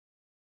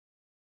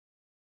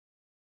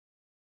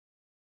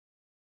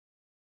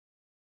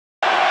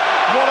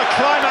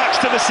climax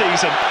to the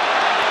season,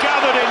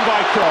 gathered in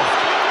by Croft.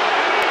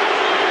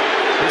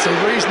 It's a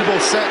reasonable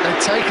set.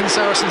 They've taken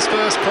Saracens'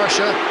 first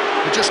pressure.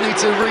 They just need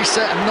to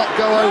reset and not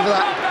go over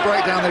that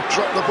breakdown. They've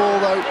dropped the ball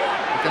though.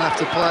 They're going to have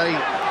to play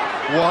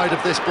wide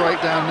of this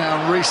breakdown now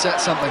and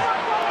reset something.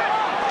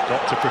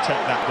 Got to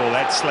protect that ball.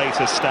 Ed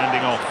Slater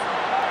standing off.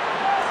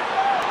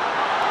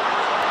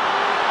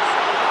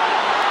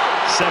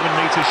 7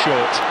 metres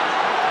short.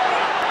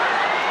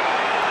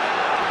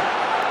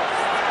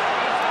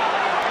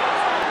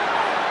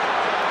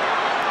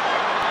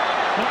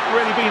 Not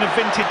really been a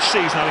vintage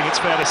season, I think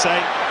it's fair to say.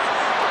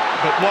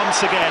 But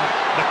once again,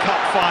 the cup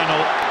final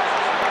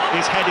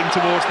is heading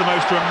towards the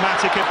most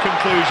dramatic of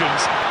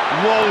conclusions.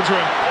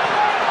 Waldron,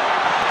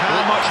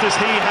 how much does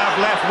he have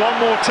left? One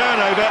more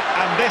turnover,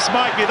 and this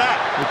might be that.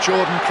 Well,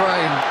 Jordan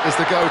Crane is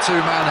the go-to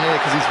man here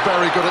because he's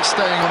very good at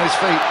staying on his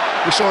feet.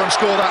 We saw him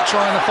score that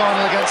try in the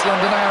final against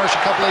London Irish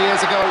a couple of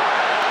years ago.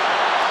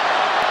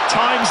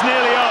 Time's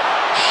nearly up.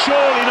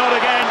 Surely not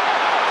again.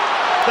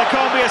 There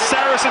can't be a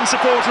Saracen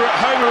supporter at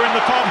home or in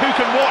the pub who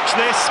can watch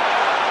this.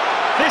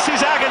 This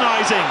is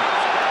agonising.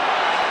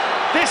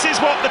 This is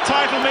what the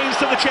title means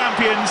to the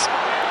champions.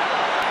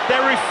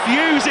 They're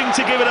refusing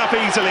to give it up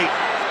easily.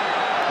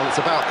 Well, it's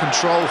about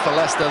control for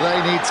Leicester. They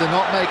need to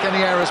not make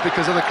any errors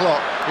because of the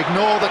clock.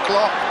 Ignore the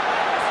clock.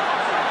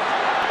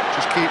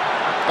 Just keep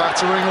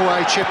battering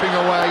away, chipping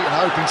away, and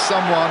hoping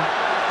someone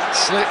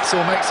slips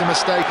or makes a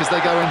mistake as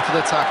they go in for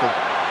the tackle.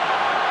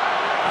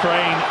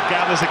 Crane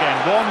gathers again.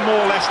 One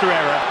more Leicester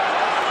error,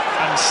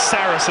 and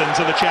Saracens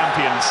are the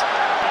champions.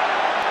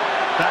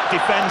 That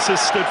defence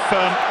has stood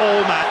firm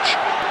all match,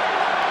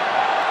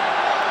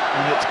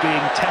 and it's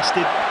being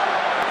tested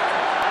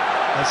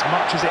as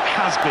much as it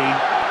has been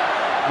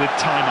with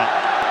time up.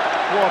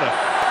 What a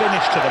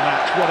finish to the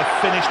match, what a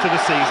finish to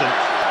the season.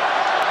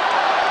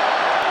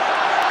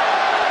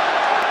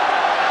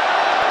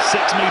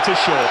 6 metres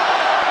short.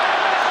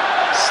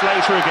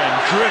 Slater again,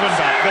 driven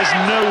back, there's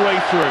no way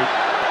through.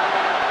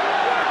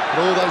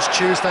 But all those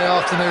Tuesday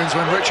afternoons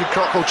when Richard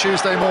Cockle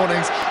Tuesday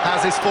mornings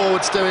has his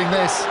forwards doing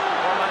this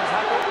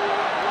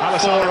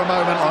for a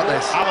moment like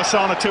this.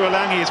 Alassana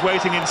Tuolangi is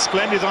waiting in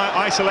splendid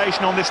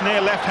isolation on this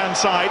near left-hand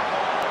side.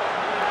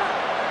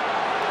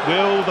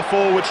 Will the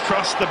forwards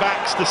trust the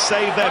backs to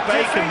save their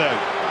bacon, though?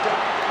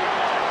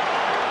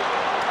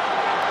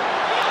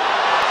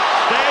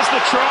 There's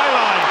the try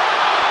line.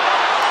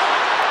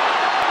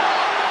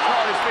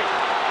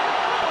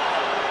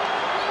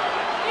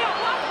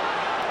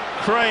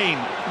 Crane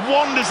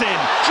wanders in,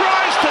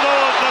 drives to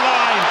the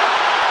line.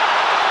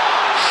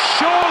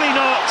 Surely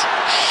not,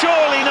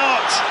 surely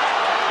not.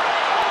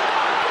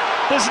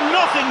 There's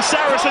nothing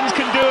Saracens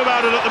can do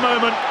about it at the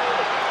moment.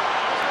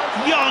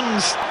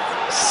 Young's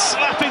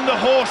slapping the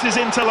horses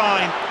into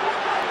line.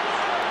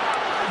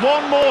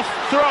 One more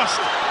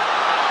thrust,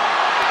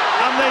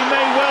 and they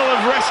may well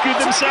have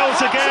rescued themselves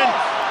again.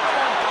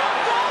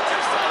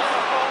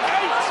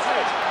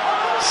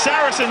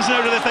 Saracens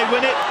know that if they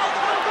win it,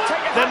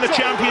 then the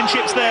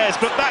championship's theirs,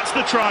 but that's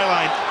the try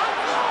line.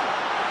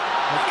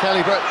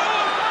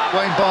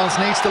 Wayne Barnes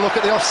needs to look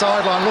at the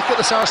offside line. Look at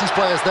the Saracens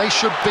players, they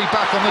should be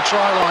back on the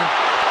try line.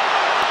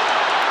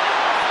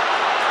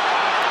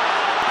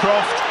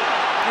 Croft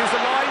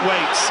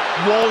waits,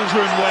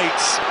 Waldron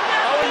waits.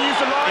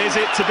 Is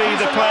it to be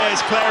the player's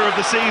player of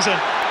the season?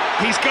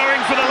 He's going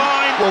for the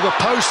line. Well, the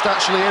post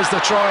actually is the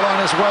try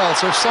line as well,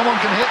 so if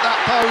someone can hit that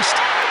post,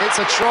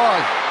 it's a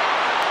try.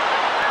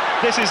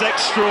 This is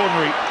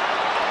extraordinary.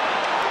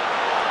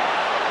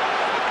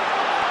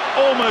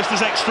 Almost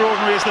as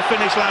extraordinary as the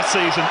finish last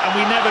season, and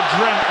we never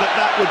dreamt that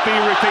that would be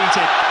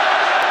repeated.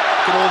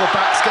 Look at all the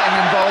backs getting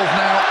involved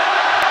now.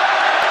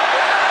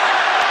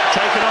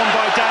 Taken on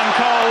by Dan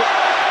Cole.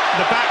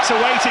 The backs are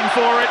waiting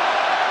for it.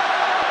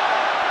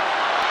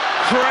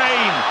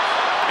 Crane.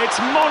 It's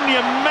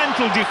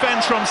monumental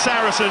defence from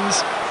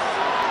Saracens,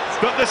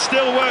 but there's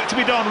still work to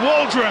be done.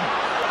 Waldron.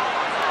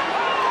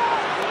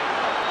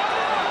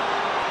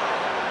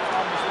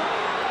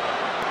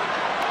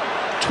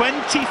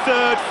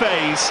 '23rd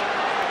phase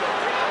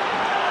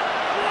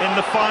in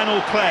the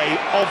final play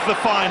of the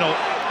final,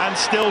 and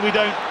still we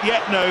don't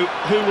yet know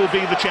who will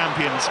be the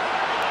champions.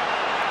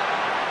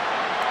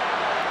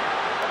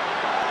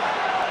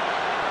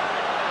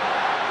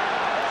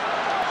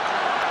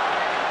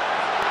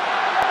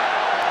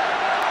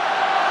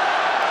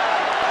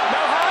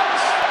 No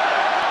hands.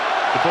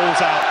 The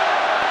ball's out.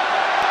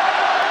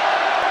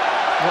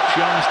 What's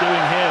Young's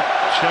doing here?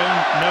 Shown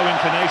no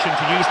inclination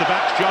to use the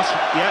backs just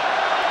yet.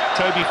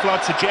 Toby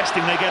Flood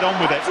suggesting they get on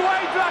with it. No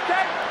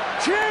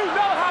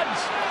hands.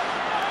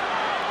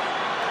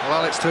 Well,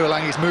 Alex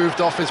Tuolangi's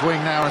moved off his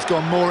wing now and has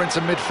gone more into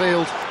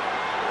midfield.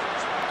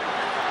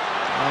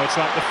 Oh, it's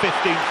like the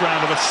 15th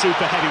round of a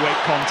super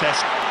heavyweight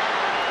contest.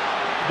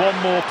 One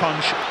more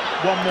punch,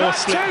 one more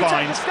slip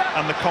bind,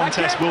 and the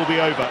contest will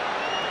be over.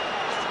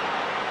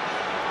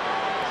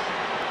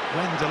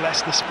 When do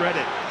Leicester spread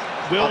it?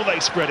 Will they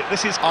spread it?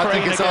 This is Crane I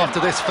think it's again. after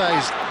this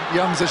phase.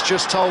 Youngs has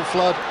just told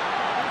Flood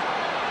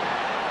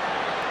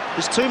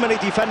There's too many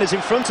defenders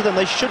in front of them.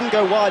 They shouldn't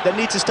go wide. They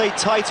need to stay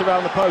tight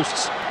around the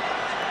posts.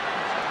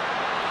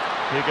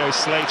 Here goes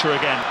Slater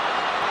again.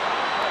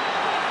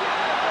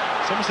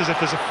 It's almost as if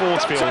there's a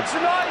force field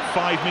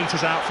 5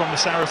 metres out from the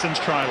Saracens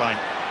try line.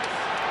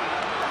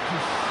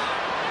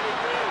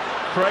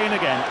 Crane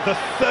again, the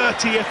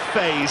 30th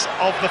phase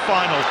of the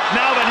final.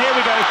 Now then, here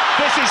we go.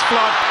 This is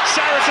flood.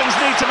 Saracens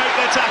need to make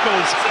their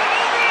tackles.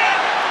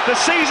 The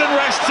season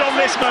rests on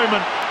this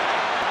moment.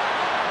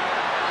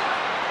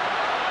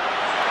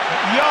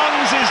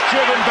 Youngs is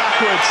driven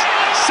backwards.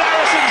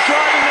 Saracens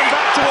driving them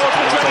back towards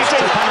the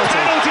 22.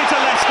 Penalty to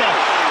Leicester.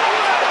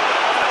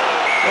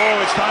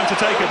 Oh, it's time to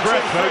take a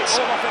breath, folks.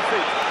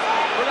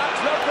 Relax,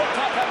 no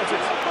quick-tap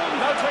penalties.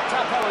 No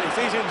quick-tap penalties.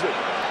 He's injured.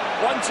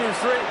 1, 2,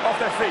 3, off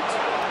their feet.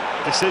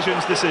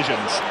 Decisions.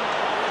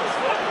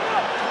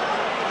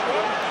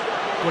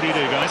 What do you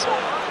do, guys? Oh,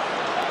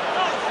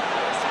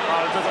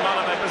 it doesn't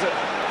matter, mate, does it?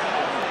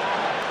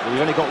 Well,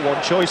 you've only got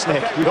one choice,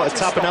 Nick. You've got to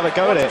tap and have a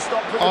go at it.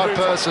 I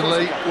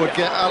personally would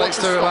get Alex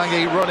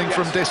Tuolangi running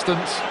from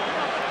distance,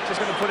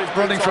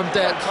 running from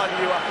depth,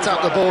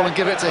 tap the ball and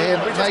give it to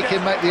him, make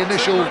him make the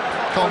initial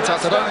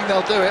contact. I don't think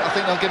they'll do it. I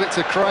think they'll give it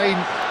to Crane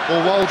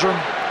or Waldron.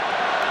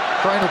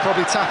 Crane will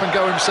probably tap and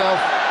go himself.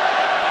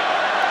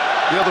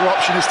 The other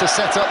option is to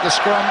set up the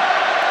scrum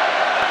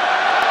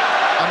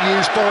and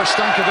use Boris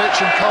Stankovic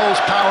and Cole's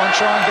power and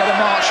try and get a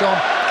march on,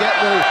 get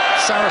the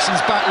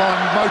Saracens backline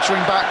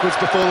motoring backwards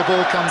before the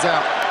ball comes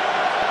out.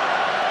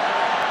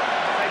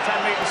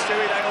 10 metres,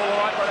 Stewie, they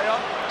all right where they are?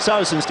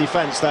 Saracens'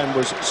 defence then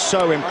was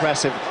so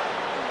impressive.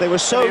 They were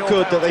so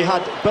good that they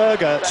had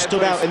Berger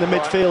stood out in the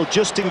midfield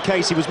just in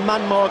case he was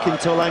man-marking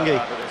Tuolangi.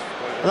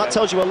 And that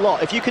tells you a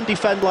lot. If you can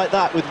defend like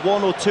that with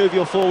 1 or 2 of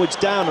your forwards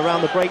down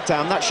around the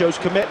breakdown, that shows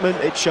commitment,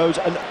 it shows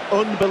an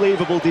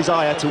unbelievable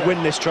desire to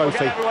win this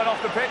trophy. We'll get everyone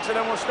off the pitch and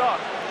then we'll start.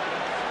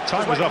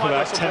 Time was up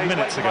about 10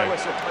 minutes ago,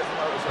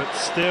 but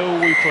still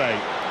we play.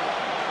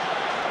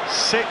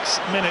 6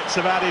 minutes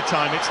of added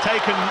time. It's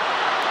taken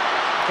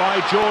by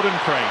Jordan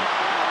Crane.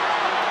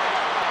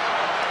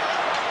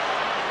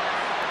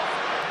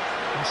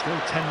 And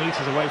still 10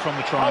 metres away from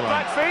the try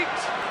line. Back feet.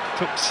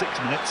 Took 6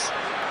 minutes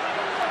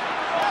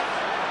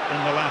in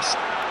the last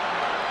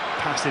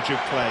passage of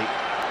play.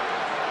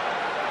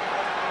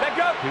 Let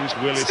go. Whose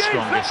will is Steve,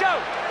 strongest? Let go.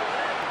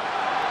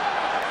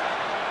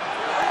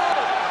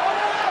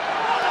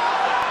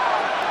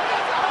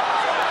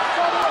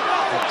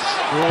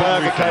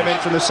 Berger came in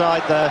from the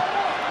side there,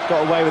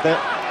 got away with it.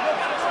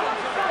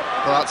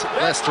 Well, that's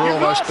Leicester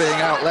almost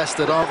being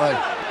out-Leicestered, aren't they?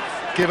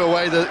 Give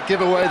away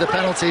the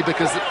penalty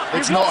because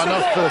it's not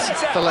enough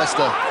for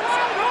Leicester.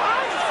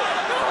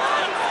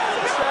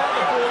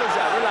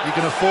 You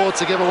can afford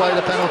to give away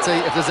the penalty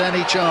if there's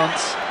any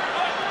chance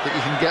that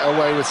you can get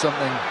away with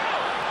something.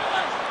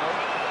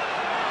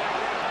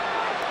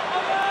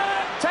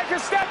 Take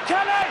a step,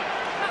 Kelly!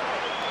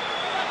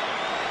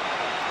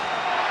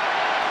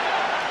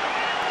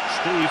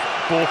 Steve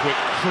Borthwick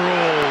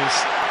crawls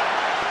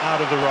out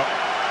of the ruck.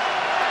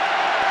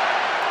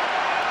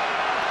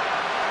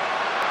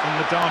 In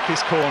the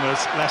darkest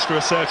corners, Leicester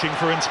are searching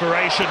for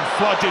inspiration.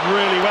 Flood did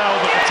really well,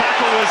 but the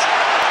tackle was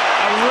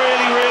a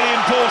really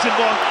important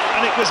one,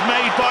 and it was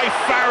made by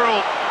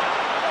Farrell.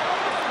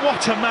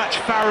 What a match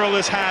Farrell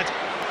has had.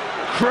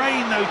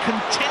 Crane, though,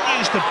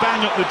 continues to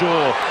bang at the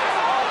door.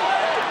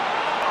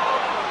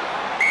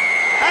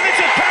 And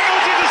it's a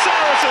penalty to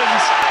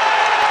Saracens.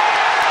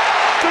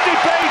 The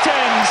debate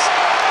ends.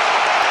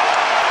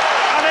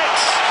 An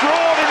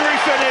extraordinary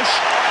finish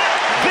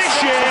this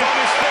year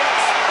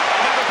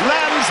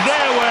lands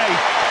their way.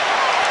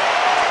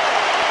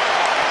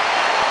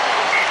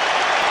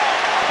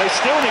 They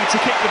still need to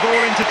kick the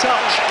ball into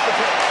touch.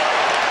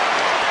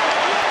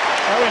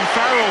 Owen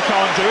Farrell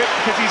can't do it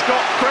because he's got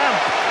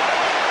cramp.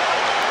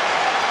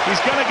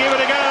 He's going to give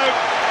it a go.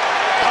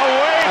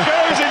 Away it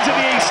goes into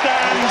the east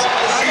stands,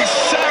 and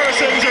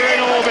Saracens are in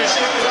orbit.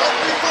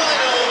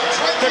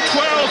 The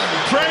 12th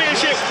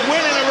Premiership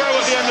win in a row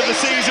at the end of the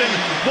season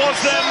was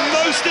their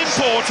most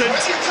important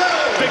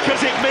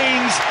because it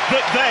means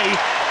that they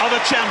are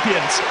the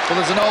champions. Well,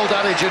 there's an old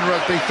adage in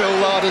rugby, Phil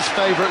Larder's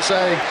favourite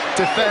saying,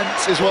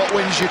 defence is what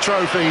wins you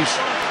trophies.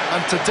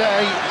 And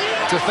today,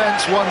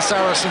 defence won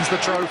Saracens the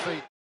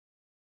trophy.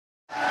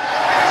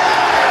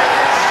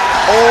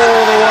 All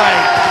the way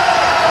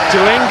to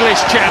English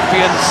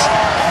champions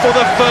for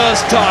the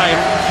first time.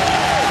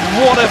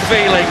 What a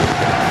feeling,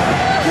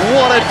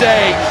 what a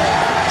day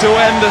to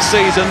end the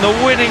season. The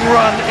winning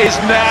run is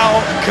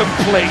now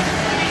complete.